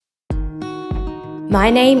My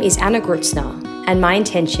name is Anna Grutzner, and my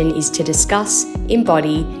intention is to discuss,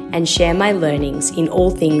 embody, and share my learnings in all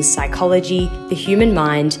things psychology, the human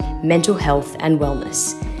mind, mental health, and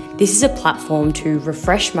wellness. This is a platform to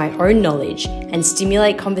refresh my own knowledge and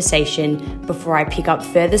stimulate conversation before I pick up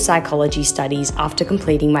further psychology studies after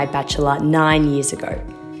completing my bachelor 9 years ago.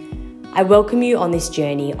 I welcome you on this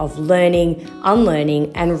journey of learning,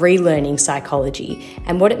 unlearning, and relearning psychology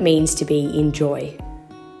and what it means to be in joy.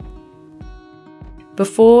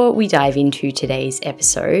 Before we dive into today's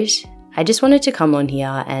episode, I just wanted to come on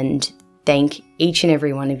here and thank each and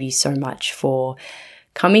every one of you so much for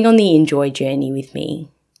coming on the Enjoy journey with me.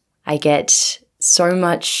 I get so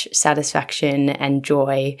much satisfaction and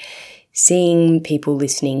joy seeing people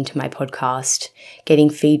listening to my podcast, getting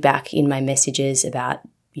feedback in my messages about,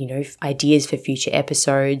 ideas for future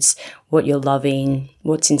episodes, what you're loving,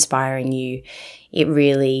 what's inspiring you. It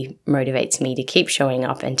really motivates me to keep showing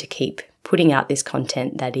up and to keep putting out this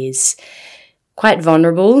content that is quite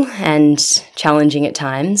vulnerable and challenging at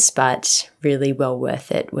times, but really well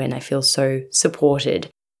worth it when I feel so supported.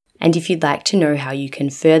 And if you'd like to know how you can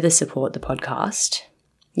further support the podcast,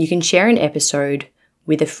 you can share an episode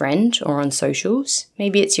with a friend or on socials.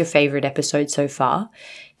 Maybe it's your favorite episode so far,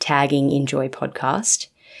 tagging Enjoy Podcast.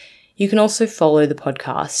 You can also follow the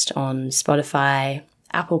podcast on Spotify,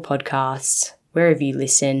 Apple Podcasts, wherever you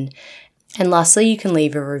listen. And lastly, you can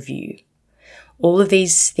leave a review. All of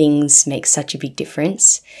these things make such a big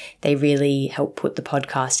difference. They really help put the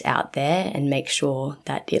podcast out there and make sure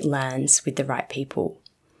that it lands with the right people.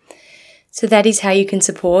 So that is how you can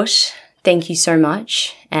support. Thank you so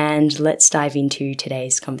much, and let's dive into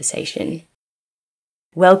today's conversation.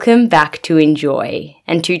 Welcome back to Enjoy,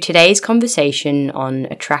 and to today's conversation on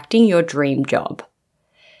attracting your dream job.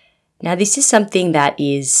 Now, this is something that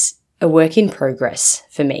is a work in progress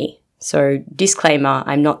for me. So disclaimer,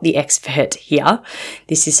 I'm not the expert here.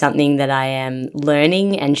 This is something that I am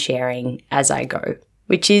learning and sharing as I go,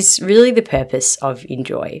 which is really the purpose of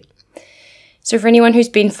Enjoy. So for anyone who's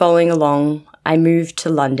been following along, I moved to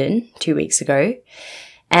London 2 weeks ago,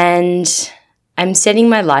 and I'm setting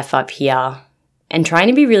my life up here and trying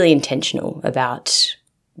to be really intentional about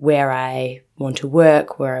where I want to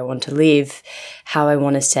work, where I want to live, how I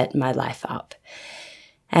want to set my life up.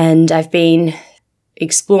 And I've been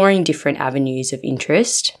exploring different avenues of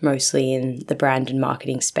interest, mostly in the brand and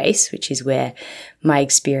marketing space, which is where my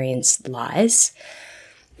experience lies.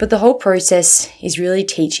 But the whole process is really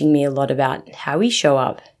teaching me a lot about how we show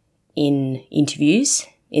up in interviews,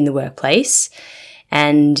 in the workplace,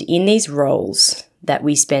 and in these roles that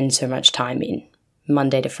we spend so much time in,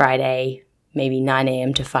 Monday to Friday, maybe 9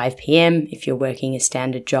 a.m. to 5 p.m. if you're working a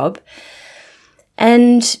standard job.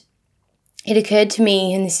 And it occurred to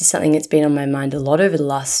me, and this is something that's been on my mind a lot over the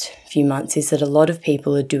last few months, is that a lot of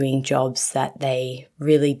people are doing jobs that they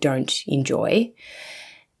really don't enjoy.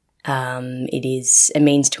 It is a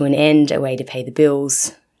means to an end, a way to pay the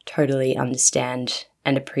bills. Totally understand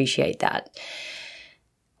and appreciate that.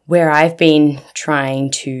 Where I've been trying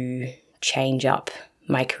to change up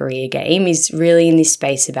my career game is really in this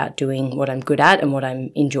space about doing what I'm good at and what I'm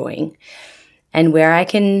enjoying, and where I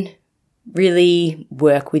can really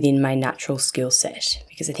work within my natural skill set,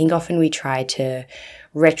 because I think often we try to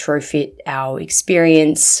retrofit our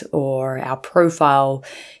experience or our profile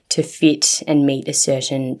to fit and meet a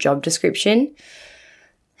certain job description.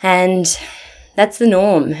 And that's the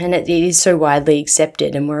norm, and it is so widely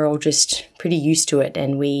accepted, and we're all just pretty used to it,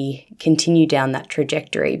 and we continue down that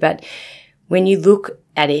trajectory. But when you look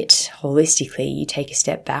at it holistically, you take a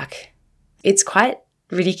step back, it's quite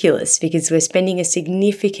ridiculous because we're spending a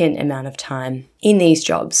significant amount of time in these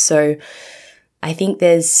jobs. So I think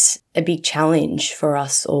there's a big challenge for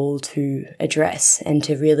us all to address and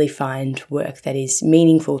to really find work that is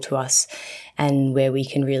meaningful to us and where we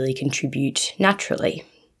can really contribute naturally.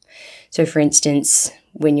 So for instance,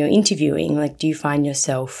 when you're interviewing, do you find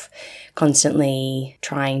yourself constantly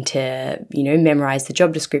trying to, memorize the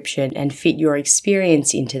job description and fit your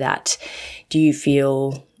experience into that? Do you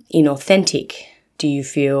feel inauthentic? Do you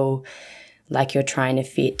feel like you're trying to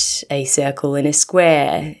fit a circle in a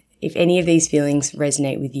square? If any of these feelings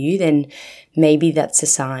resonate with you, then maybe that's a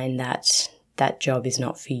sign that that job is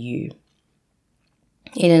not for you.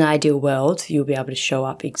 In an ideal world, you'll be able to show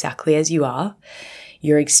up exactly as you are.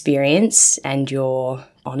 Your experience and your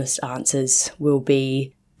honest answers will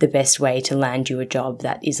be the best way to land you a job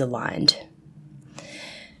that is aligned.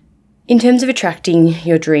 In terms of attracting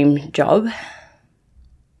your dream job,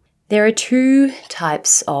 there are two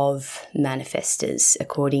types of manifestors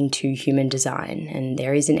according to human design, and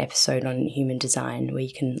there is an episode on human design where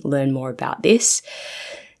you can learn more about this.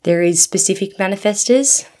 There is specific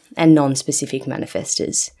manifestors and non-specific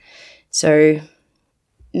manifestors. So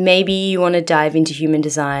maybe you want to dive into human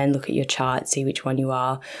design, look at your chart, see which one you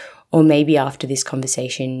are, or maybe after this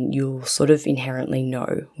conversation, you'll sort of inherently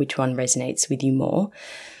know which one resonates with you more.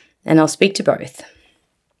 And I'll speak to both.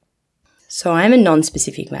 So I'm a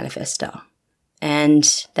non-specific manifestor,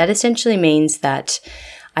 and that essentially means that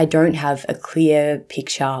I don't have a clear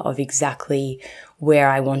picture of exactly where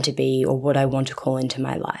I want to be or what I want to call into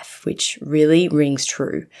my life, which really rings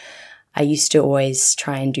true. I used to always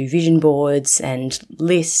try and do vision boards and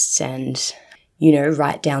lists and,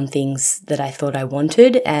 write down things that I thought I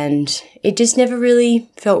wanted, and it just never really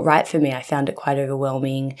felt right for me. I found it quite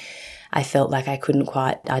overwhelming. I felt like I couldn't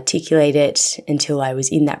quite articulate it until I was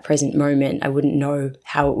in that present moment. I wouldn't know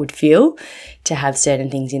how it would feel to have certain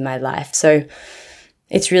things in my life. So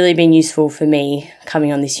it's really been useful for me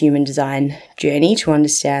coming on this human design journey to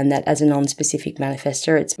understand that as a non-specific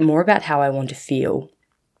manifestor, it's more about how I want to feel.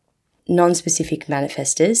 Non-specific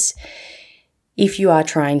manifestors, if you are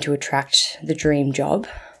trying to attract the dream job,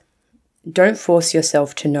 don't force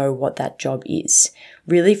yourself to know what that job is.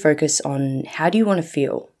 Really focus on how do you want to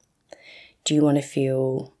feel? Do you want to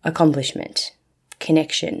feel accomplishment,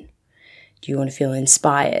 connection? Do you want to feel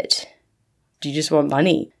inspired? Do you just want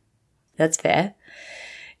money? That's fair.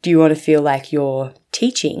 Do you want to feel like you're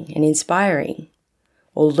teaching and inspiring,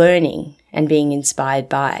 or learning and being inspired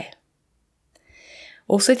by?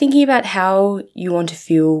 Also thinking about how you want to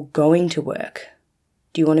feel going to work.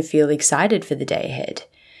 Do you want to feel excited for the day ahead?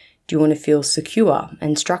 Do you want to feel secure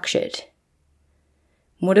and structured?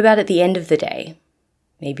 What about at the end of the day?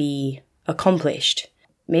 Maybe accomplished.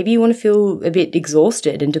 Maybe you want to feel a bit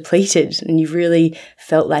exhausted and depleted, and you've really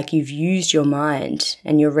felt like you've used your mind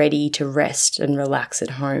and you're ready to rest and relax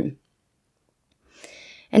at home.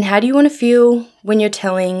 And how do you want to feel when you're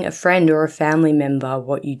telling a friend or a family member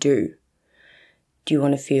what you do? Do you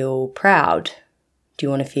want to feel proud? Do you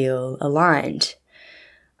want to feel aligned?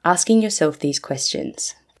 Asking yourself these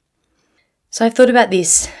questions. So I've thought about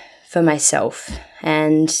this for myself,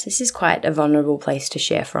 and this is quite a vulnerable place to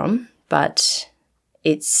share from, but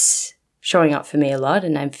it's showing up for me a lot,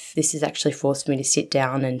 and this has actually forced me to sit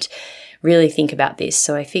down and really think about this.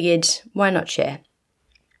 So I figured, why not share?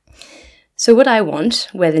 So what I want,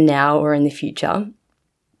 whether now or in the future,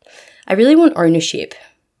 I really want ownership.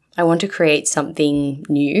 I want to create something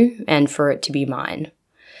new and for it to be mine.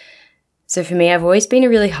 So for me, I've always been a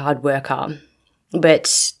really hard worker,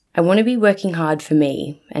 but I want to be working hard for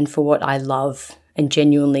me and for what I love and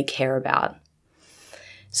genuinely care about.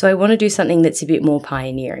 So I want to do something that's a bit more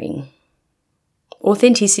pioneering.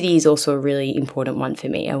 Authenticity is also a really important one for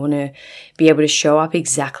me. I want to be able to show up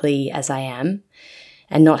exactly as I am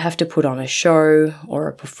and not have to put on a show or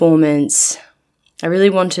a performance. I really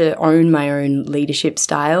want to own my own leadership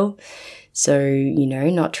style. So,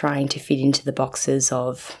 not trying to fit into the boxes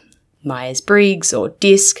of Myers-Briggs or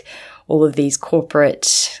DISC, all of these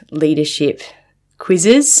corporate leadership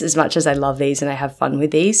quizzes. As much as I love these and I have fun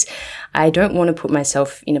with these, I don't want to put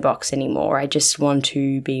myself in a box anymore. I just want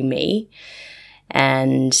to be me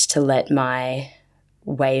and to let my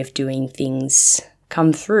way of doing things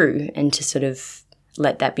come through and to sort of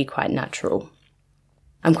let that be quite natural.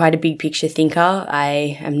 I'm quite a big picture thinker.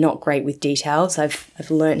 I am not great with details.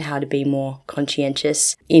 I've learned how to be more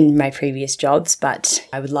conscientious in my previous jobs, but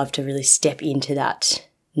I would love to really step into that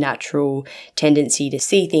natural tendency to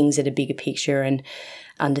see things at a bigger picture and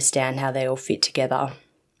understand how they all fit together.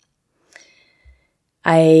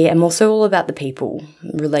 I am also all about the people.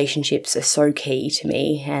 Relationships are so key to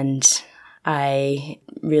me, and I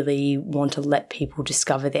really want to let people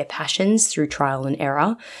discover their passions through trial and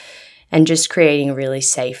error, and just creating a really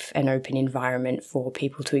safe and open environment for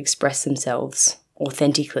people to express themselves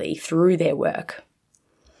authentically through their work.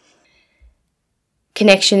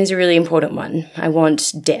 Connection is a really important one. I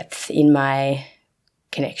want depth in my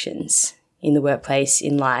connections, in the workplace,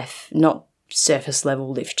 in life, not surface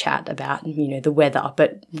level lift chat about, the weather,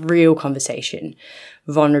 but real conversation,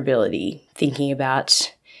 vulnerability, thinking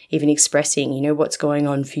about even expressing, what's going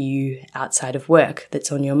on for you outside of work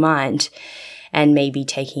that's on your mind, and maybe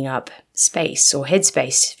taking up space or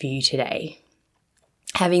headspace for you today.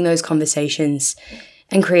 Having those conversations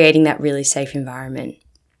and creating that really safe environment.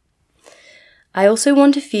 I also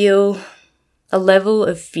want to feel a level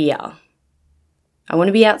of fear. I want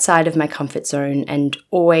to be outside of my comfort zone and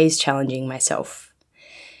always challenging myself.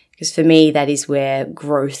 Because for me, that is where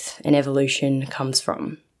growth and evolution comes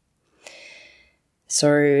from.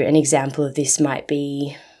 So an example of this might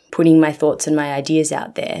be putting my thoughts and my ideas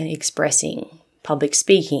out there, expressing, public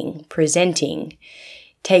speaking, presenting,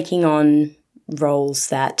 taking on roles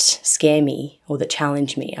that scare me or that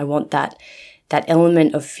challenge me. I want that that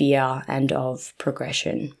element of fear and of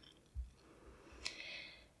progression.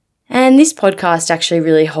 And this podcast actually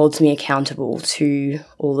really holds me accountable to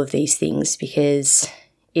all of these things because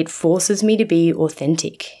it forces me to be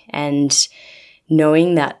authentic, and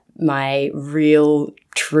knowing that my real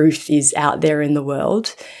truth is out there in the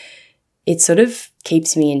world, it sort of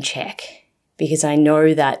keeps me in check, because I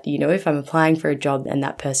know that, if I'm applying for a job and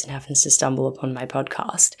that person happens to stumble upon my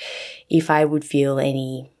podcast, if I would feel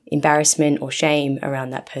any embarrassment or shame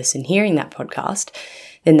around that person hearing that podcast,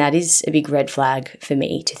 then that is a big red flag for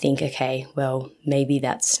me to think, okay, well, maybe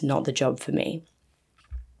that's not the job for me.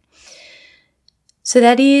 So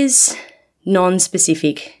that is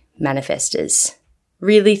non-specific manifestors,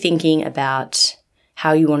 really thinking about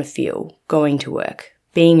how you want to feel going to work,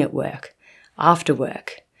 being at work, after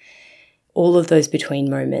work, all of those between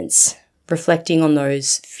moments, reflecting on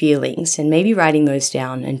those feelings and maybe writing those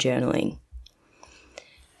down and journaling.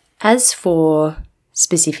 As for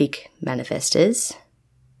specific manifestors,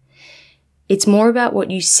 it's more about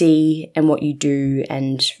what you see and what you do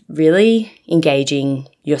and really engaging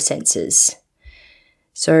your senses.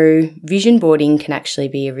 So vision boarding can actually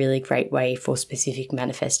be a really great way for specific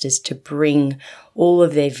manifestors to bring all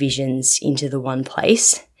of their visions into the one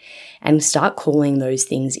place and start calling those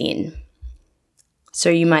things in. So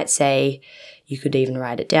you might say, you could even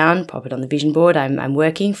write it down, pop it on the vision board. I'm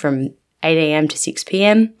working from 8 a.m. to 6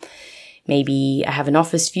 p.m. Maybe I have an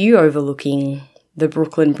office view overlooking the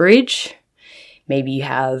Brooklyn Bridge. Maybe you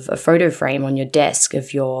have a photo frame on your desk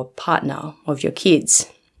of your partner, of your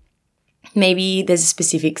kids. Maybe there's a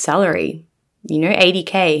specific salary,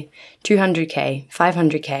 80K, 200K,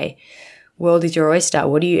 500K. World is your oyster.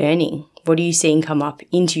 What are you earning? What are you seeing come up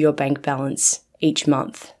into your bank balance each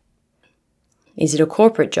month? Is it a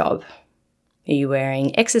corporate job? Are you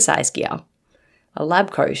wearing exercise gear, a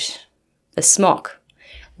lab coat, a smock?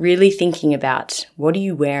 Really thinking about what are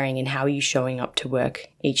you wearing and how are you showing up to work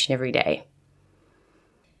each and every day?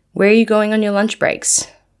 Where are you going on your lunch breaks?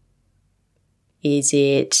 Is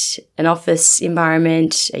it an office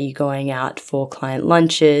environment? Are you going out for client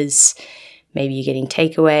lunches? Maybe you're getting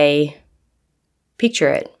takeaway. Picture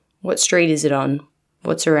it. What street is it on?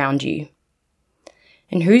 What's around you?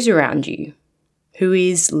 And who's around you? Who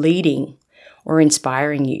is leading or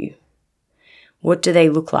inspiring you? What do they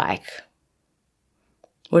look like?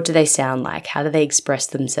 What do they sound like? How do they express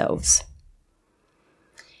themselves?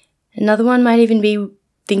 Another one might even be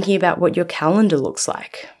thinking about what your calendar looks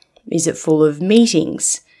like. Is it full of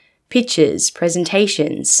meetings, pictures,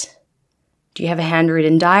 presentations? Do you have a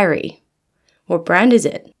handwritten diary? What brand is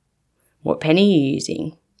it? What pen are you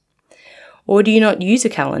using? Or do you not use a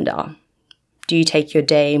calendar? Do you take your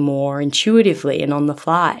day more intuitively and on the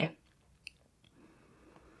fly?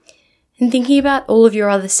 And thinking about all of your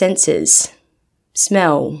other senses,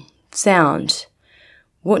 smell, sound,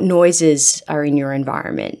 what noises are in your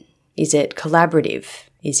environment? Is it collaborative?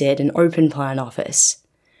 Is it an open plan office?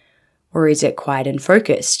 Or is it quiet and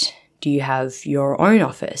focused? Do you have your own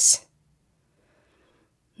office?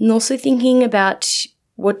 And also thinking about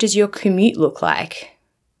what does your commute look like?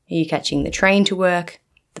 Are you catching the train to work,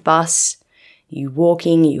 the bus? Are you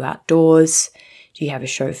walking? Are you outdoors? Do you have a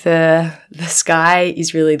chauffeur? The sky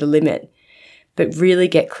is really the limit, but really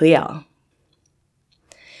get clear.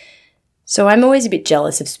 So I'm always a bit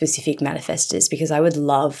jealous of specific manifestors because I would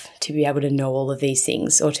love to be able to know all of these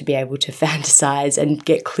things or to be able to fantasize and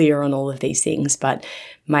get clear on all of these things, but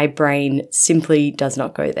my brain simply does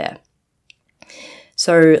not go there.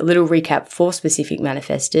 So a little recap for specific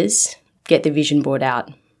manifestors: get the vision board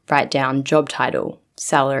out, write down job title,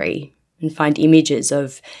 salary, and find images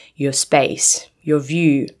of your space, your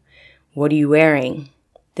view, what are you wearing,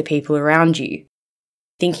 the people around you,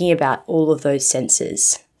 thinking about all of those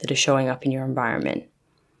senses that are showing up in your environment.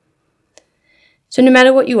 So no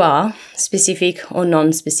matter what you are, specific or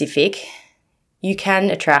non-specific, you can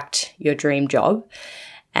attract your dream job,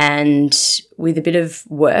 and with a bit of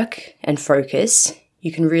work and focus,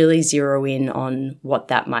 you can really zero in on what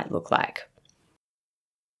that might look like.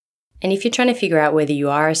 And if you're trying to figure out whether you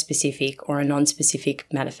are a specific or a non-specific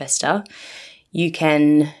manifestor, you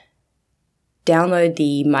can download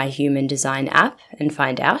the My Human Design app and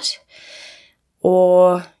find out.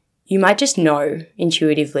 Or you might just know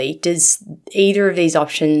intuitively, does either of these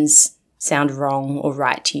options sound wrong or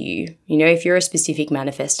right to you? If you're a specific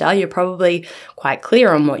manifestor, you're probably quite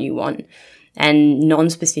clear on what you want. And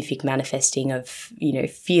non-specific manifesting of,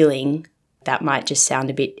 feeling, that might just sound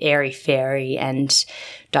a bit airy-fairy and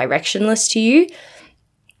directionless to you.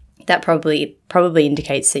 That probably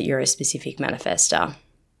indicates that you're a specific manifestor.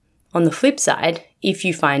 On the flip side, if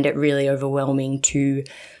you find it really overwhelming to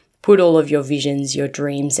put all of your visions, your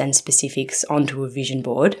dreams and specifics onto a vision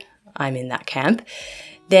board, I'm in that camp,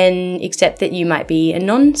 then accept that you might be a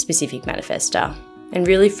non-specific manifester and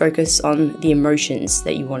really focus on the emotions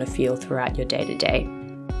that you want to feel throughout your day-to-day.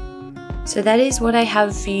 So that is what I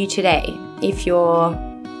have for you today. If you're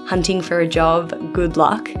hunting for a job, good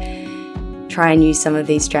luck. Try and use some of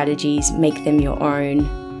these strategies, make them your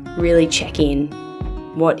own, really check in.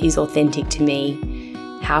 What is authentic to me?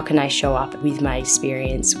 How can I show up with my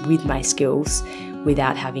experience, with my skills,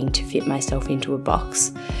 without having to fit myself into a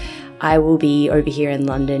box? I will be over here in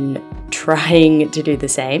London trying to do the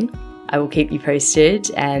same. I will keep you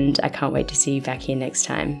posted, and I can't wait to see you back here next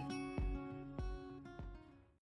time.